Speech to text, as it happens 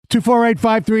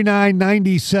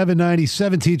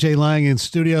248-539-9797. TJ Lang in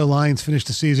studio. Lions finished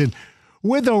the season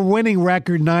with a winning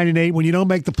record, 9-8. When you don't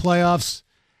make the playoffs,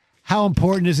 how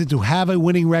important is it to have a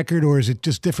winning record, or is it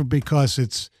just different because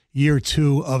it's year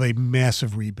two of a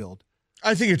massive rebuild?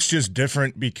 I think it's just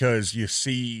different because you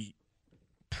see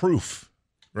proof,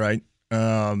 right?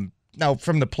 Now,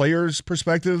 from the players'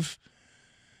 perspective,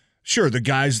 sure, the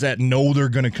guys that know they're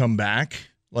going to come back,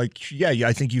 like, yeah,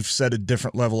 I think you've set a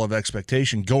different level of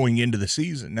expectation going into the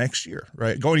season next year,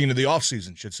 right? Going into the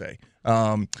offseason, should say.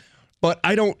 But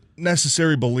I don't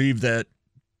necessarily believe that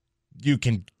you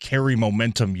can carry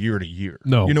momentum year to year.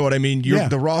 No. You know what I mean? Yeah.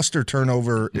 The roster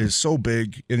turnover is so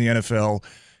big in the NFL.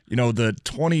 You know, the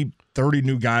 20, 30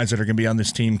 new guys that are going to be on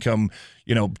this team come,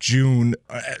 June,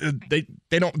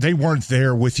 they weren't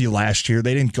there with you last year.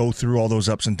 They didn't go through all those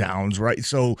ups and downs, right?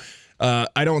 So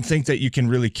I don't think that you can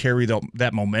really carry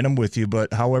that momentum with you.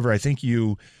 But however, I think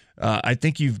you've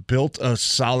built a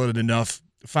solid enough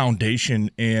foundation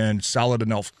and solid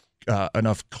enough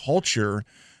culture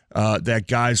that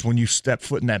guys, when you step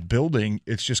foot in that building,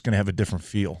 it's just going to have a different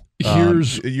feel.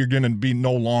 You're going to be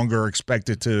no longer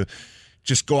expected to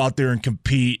just go out there and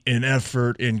compete in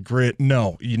effort and grit.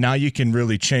 No, now you can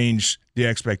really change the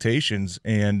expectations,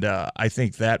 and I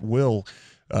think that will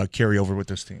carry over with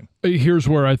this team. Here's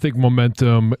where I think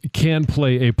momentum can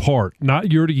play a part,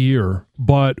 not year to year,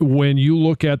 but when you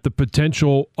look at the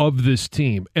potential of this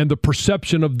team and the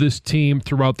perception of this team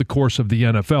throughout the course of the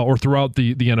NFL or throughout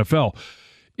the NFL,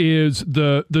 is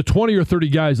the 20 or 30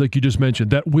 guys, like you just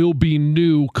mentioned, that will be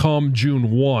new come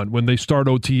June 1 when they start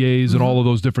OTAs and all of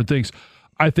those different things,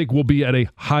 I think will be at a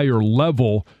higher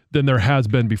level than there has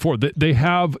been before. They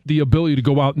have the ability to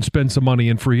go out and spend some money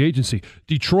in free agency.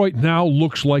 Detroit now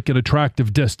looks like an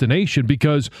attractive destination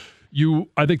because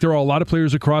I think there are a lot of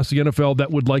players across the NFL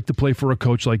that would like to play for a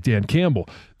coach like Dan Campbell.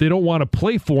 They don't want to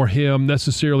play for him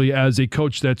necessarily as a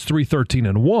coach that's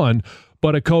 3-13-1,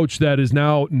 but a coach that is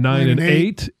now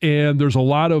 9-8, and there's a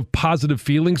lot of positive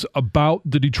feelings about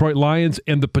the Detroit Lions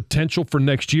and the potential for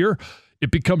next year. It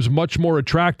becomes much more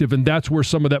attractive, and that's where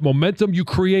some of that momentum you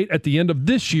create at the end of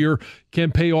this year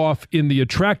can pay off in the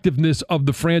attractiveness of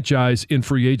the franchise in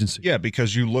free agency. Yeah,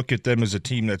 because you look at them as a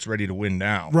team that's ready to win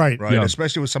now. Right. Yeah.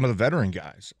 Especially with some of the veteran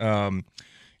guys.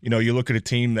 You look at a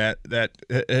team that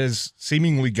has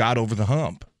seemingly got over the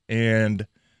hump, and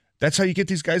that's how you get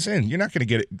these guys in. You're not going to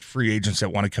get free agents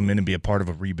that want to come in and be a part of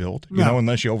a rebuild,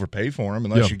 unless you overpay for them,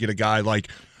 unless you get a guy like,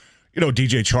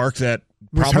 DJ Chark that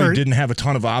probably didn't have a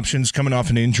ton of options coming off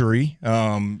an injury.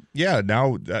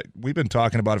 Now we've been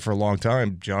talking about it for a long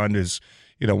time. John is,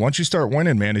 once you start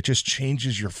winning, man, it just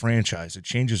changes your franchise. It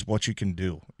changes what you can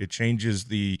do. It changes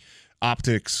the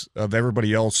optics of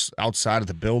everybody else outside of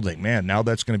the building. Man, now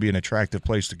that's going to be an attractive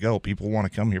place to go. People want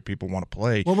to come here. People want to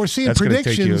play. Well, we're seeing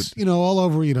predictions, all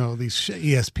over, these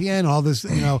ESPN, all this,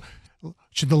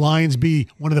 should the Lions be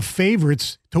one of the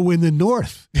favorites to win the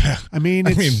North? I mean,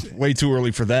 way too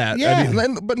early for that. Yeah.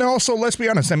 But also, let's be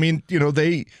honest. There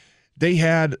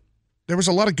was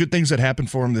a lot of good things that happened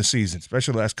for them this season,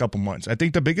 especially the last couple months. I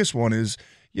think the biggest one is,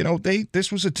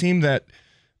 this was a team that,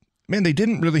 man, they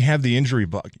didn't really have the injury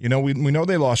bug. We know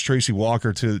they lost Tracy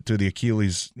Walker to the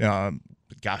Achilles.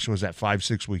 Was that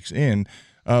 5-6 weeks in?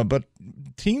 But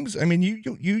teams,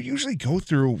 you usually go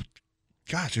through.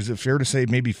 Gosh, is it fair to say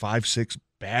maybe 5-6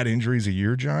 bad injuries a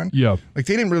year, John? Yeah. Like,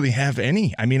 they didn't really have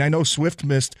any. I know Swift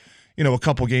missed, a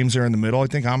couple games there in the middle. I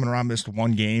think Amon-Ra missed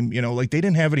one game. They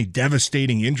didn't have any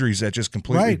devastating injuries that just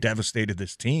completely devastated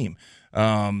this team.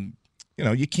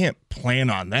 You can't plan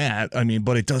on that.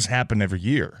 But it does happen every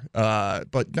year.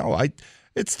 But no,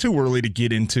 it's too early to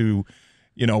get into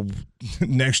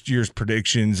next year's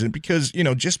predictions, and because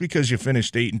just because you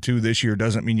finished 8-2 this year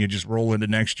doesn't mean you just roll into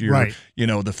next year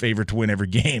the favorite to win every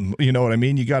game. You know what I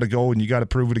mean? You got to go and you got to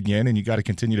prove it again, and you got to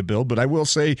continue to build. But I will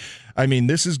say,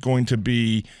 this is going to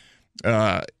be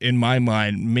in my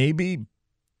mind maybe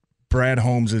Brad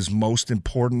Holmes' most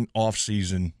important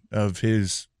offseason of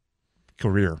his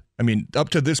career. Up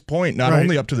to this point, not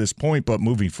only up to this point, but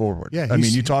moving forward. Yeah,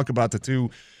 you talk about the two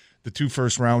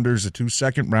first-rounders, the 2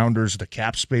 second-rounders, the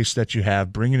cap space that you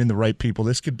have, bringing in the right people.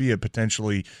 This could be a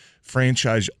potentially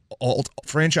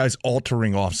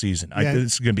franchise-altering offseason. Yeah.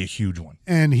 This is going to be a huge one.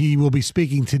 And he will be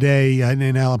speaking today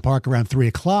in Allen Park around 3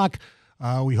 o'clock.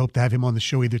 We hope to have him on the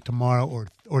show either tomorrow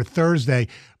or Thursday.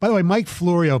 By the way, Mike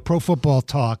Florio, Pro Football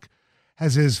Talk,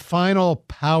 has his final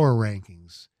power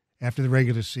rankings after the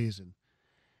regular season.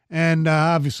 And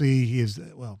obviously he is,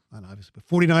 not obviously, but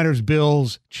 49ers,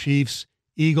 Bills, Chiefs,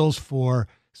 Eagles 4,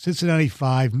 Cincinnati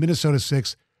 5, Minnesota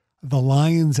 6, the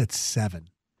Lions at 7.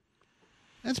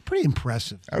 That's pretty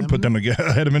impressive. I would put them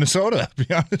ahead of Minnesota, to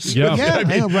be honest. Yeah, I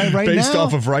mean, right based now.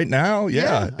 off of right now,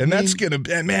 yeah. And that's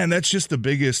mean, that's just the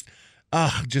biggest.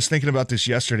 Just thinking about this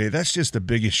yesterday, that's just the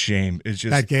biggest shame. Is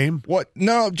just that game. What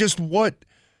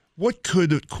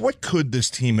could this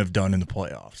team have done in the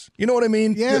playoffs? You know what I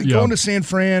mean? Yeah. Going to San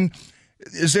Fran.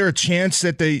 Is there a chance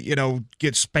that they,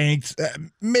 get spanked?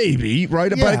 Maybe,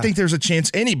 right? Yeah. But I think there's a chance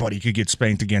anybody could get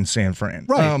spanked against San Fran.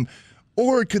 Right.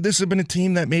 Or could this have been a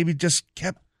team that maybe just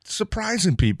kept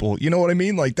surprising people? You know what I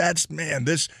mean? Like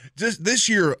this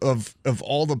year of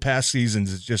all the past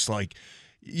seasons is just like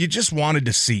you just wanted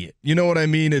to see it. You know what I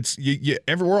mean? It's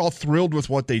we're all thrilled with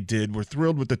what they did. We're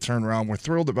thrilled with the turnaround. We're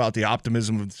thrilled about the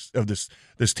optimism of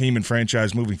this team and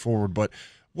franchise moving forward. But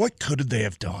what could they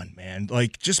have done, man?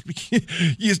 Like just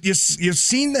you've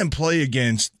seen them play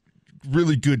against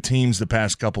really good teams the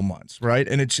past couple months, right?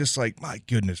 And it's just like, my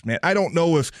goodness, man. I don't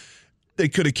know if they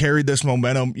could have carried this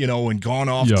momentum, and gone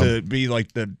off to be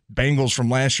like the Bengals from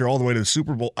last year all the way to the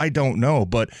Super Bowl. I don't know,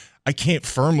 but I can't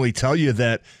firmly tell you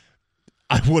that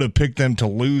I would have picked them to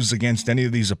lose against any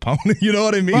of these opponents. You know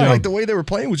what I mean? Right. Like the way they were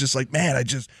playing was just like, man,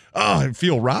 I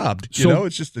feel robbed.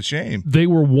 It's just a shame. They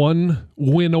were one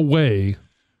win away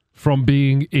from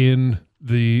being in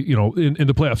the in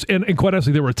the playoffs, and quite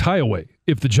honestly, they were a tie away.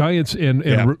 If the Giants and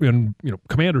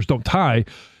Commanders don't tie,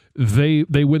 they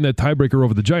win that tiebreaker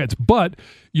over the Giants. But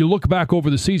you look back over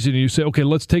the season and you say, okay,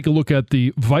 let's take a look at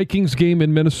the Vikings game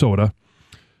in Minnesota.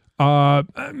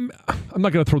 I'm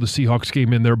not going to throw the Seahawks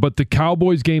game in there, but the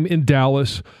Cowboys game in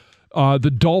Dallas,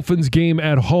 the Dolphins game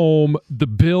at home, the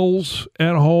Bills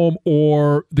at home,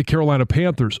 or the Carolina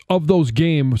Panthers. Of those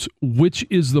games, which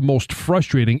is the most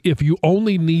frustrating if you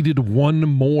only needed one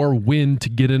more win to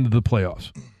get into the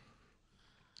playoffs?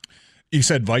 You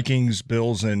said Vikings,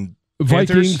 Bills, and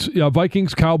Panthers?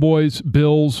 Vikings, Cowboys,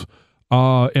 Bills,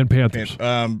 and Panthers.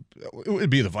 It would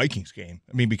be the Vikings game.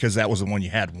 I mean, because that was the one you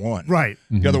had won. Right.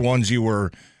 The other ones you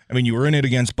were in it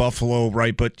against Buffalo,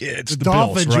 right? But it's the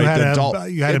Dolphins, Bills, right?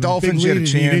 You had a Dolphins, big you had a lead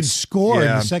chance. and you didn't score in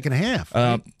the second half.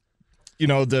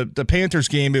 The Panthers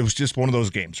game, it was just one of those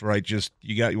games, right? Just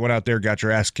you went out there, got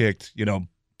your ass kicked.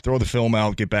 Throw the film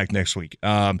out, get back next week.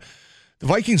 The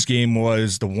Vikings game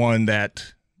was the one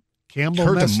that Campbell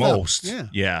hurt the messed most. up.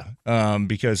 Yeah.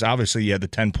 Because obviously you had the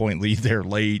 10-point lead there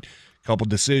late, couple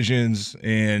decisions,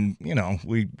 and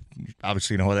we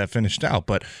obviously know how that finished out.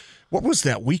 But what was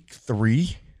that, week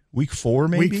 3? Week 4,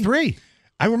 maybe? Week 3.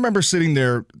 I remember sitting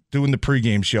there doing the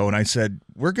pregame show, and I said,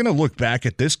 we're going to look back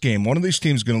at this game. One of these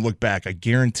teams is going to look back, I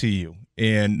guarantee you.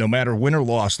 And no matter win or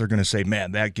loss, they're going to say,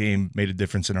 man, that game made a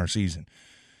difference in our season.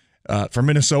 For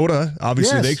Minnesota,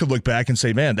 obviously, they could look back and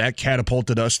say, man, that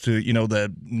catapulted us to,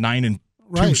 the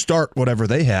 9-2 start, whatever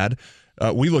they had.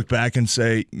 We look back and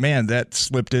say, man, that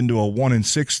slipped into a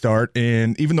 1-6 start.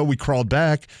 And even though we crawled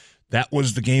back, that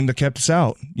was the game that kept us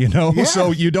out, Yeah.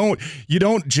 So you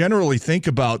don't generally think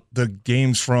about the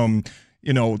games from,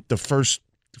 the first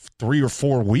 3 or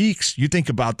 4 weeks. You think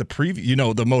about the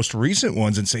the most recent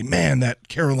ones and say, man, that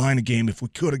Carolina game, if we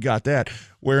could have got that.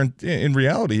 Where in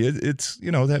reality, it's,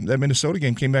 that Minnesota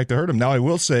game came back to hurt them. Now, I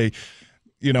will say,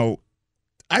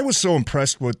 I was so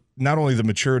impressed with not only the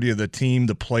maturity of the team,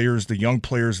 the players, the young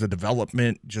players, the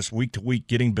development, just week to week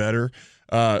getting better.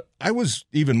 I was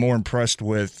even more impressed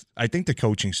with, I think, the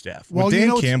coaching staff. With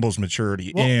Dan Campbell's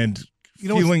maturity and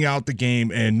feeling out the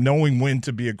game and knowing when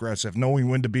to be aggressive, knowing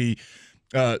when to be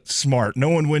smart,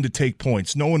 knowing when to take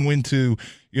points, knowing when to,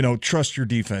 trust your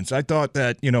defense. I thought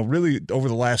that, really over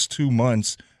the last 2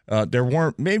 months, there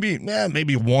weren't maybe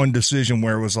one decision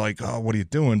where it was like, oh, what are you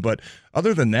doing? But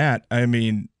other than that, I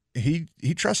mean, he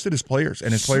trusted his players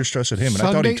and his players trusted him. And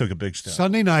I thought he took a big step.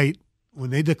 Sunday night, when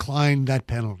they declined that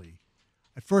penalty,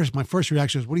 at first, my first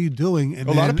reaction was, what are you doing? And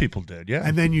a lot of people did, yeah.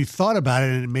 And then you thought about it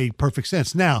and it made perfect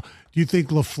sense. Now, do you think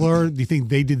LaFleur,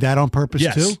 they did that on purpose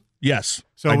too? Yes.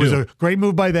 So it was a great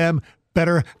move by them,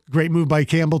 great move by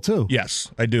Campbell too. Yes,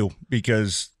 I do.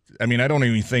 Because, I don't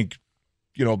even think,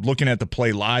 looking at the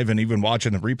play live and even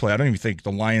watching the replay, I don't even think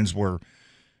the Lions were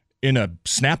in a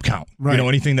snap count. Right.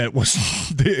 Anything that was,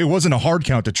 it wasn't a hard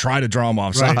count to try to draw them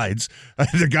off sides.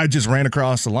 The guy just ran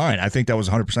across the line. I think that was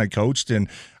 100% coached. And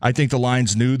I think the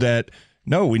Lions knew that,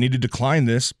 no, we need to decline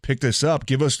this, pick this up,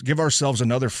 give ourselves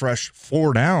another fresh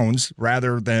 4 downs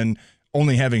rather than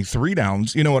only having 3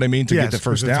 downs, you know what I mean, to get the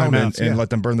first down and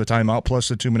let them burn the timeout plus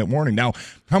the 2-minute warning. Now,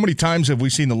 how many times have we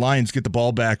seen the Lions get the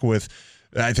ball back with,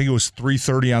 I think it was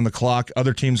 3:30 on the clock.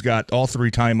 Other teams got all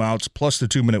 3 timeouts plus the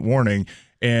 2-minute warning,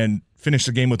 and finish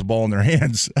the game with the ball in their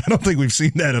hands. I don't think we've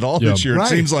seen that at all this year. Right.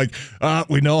 It seems like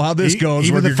we know how this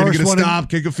goes. When you're going to get a stop,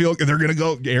 kick a field, and they're going to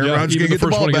go. Aaron Rodgers going to get the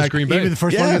ball back. Even the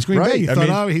first one against Green Bay, you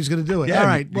thought, he's going to do it. Yeah, all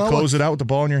right. Well, close it out with the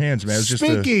ball in your hands, man. It was just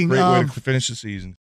a great way to finish the season.